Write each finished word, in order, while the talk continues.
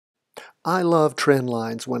I love trend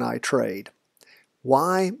lines when I trade.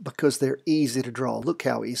 Why? Because they're easy to draw. Look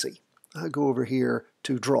how easy. I go over here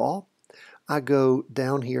to draw. I go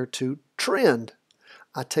down here to trend.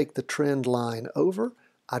 I take the trend line over.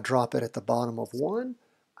 I drop it at the bottom of one.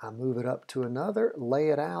 I move it up to another, lay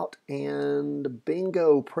it out, and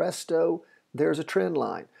bingo, presto, there's a trend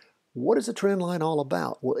line. What is a trend line all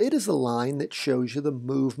about? Well, it is a line that shows you the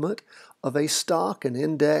movement of a stock, an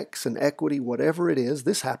index, an equity, whatever it is.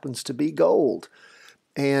 This happens to be gold.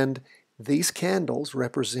 And these candles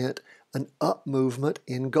represent an up movement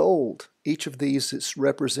in gold. Each of these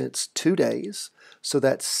represents 2 days, so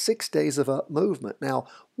that's 6 days of up movement. Now,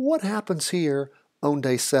 what happens here on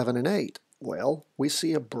day 7 and 8? Well, we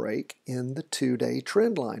see a break in the 2-day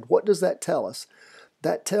trend line. What does that tell us?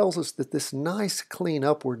 That tells us that this nice clean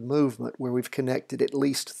upward movement where we've connected at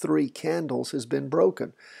least 3 candles has been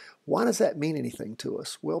broken. Why does that mean anything to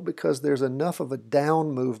us? Well, because there's enough of a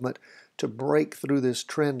down movement to break through this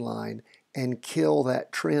trend line and kill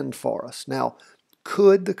that trend for us. Now,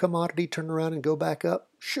 could the commodity turn around and go back up?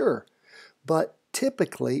 Sure. But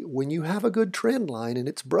typically, when you have a good trend line and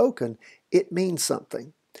it's broken, it means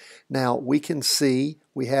something. Now, we can see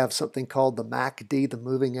we have something called the MACD, the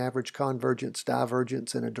Moving Average Convergence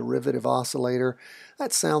Divergence, in a derivative oscillator.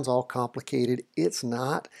 That sounds all complicated. It's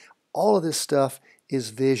not. All of this stuff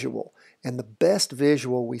is visual, and the best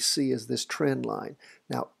visual we see is this trend line.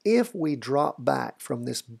 Now, if we drop back from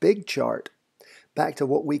this big chart back to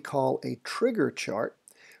what we call a trigger chart,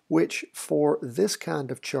 which for this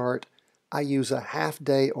kind of chart, I use a half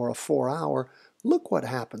day or a 4-hour, look what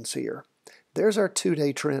happens here. There's our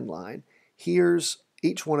 2-day trend line. Here's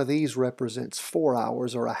each one of these represents 4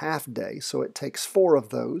 hours or a half day, so it takes 4 of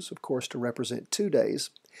those, of course, to represent 2 days.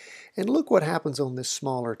 And look what happens on this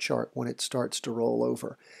smaller chart when it starts to roll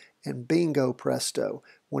over. And bingo presto,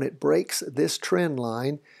 when it breaks this trend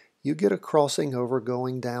line, you get a crossing over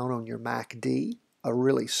going down on your MACD, a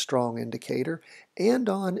really strong indicator, and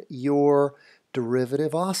on your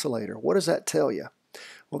derivative oscillator. What does that tell you?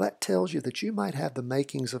 Well, that tells you that you might have the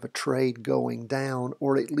makings of a trade going down,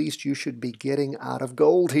 or at least you should be getting out of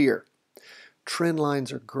gold here. Trend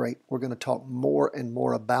lines are great. We're going to talk more and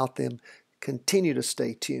more about them. Continue to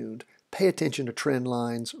stay tuned. Pay attention to trend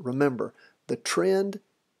lines. Remember, the trend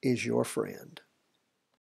is your friend.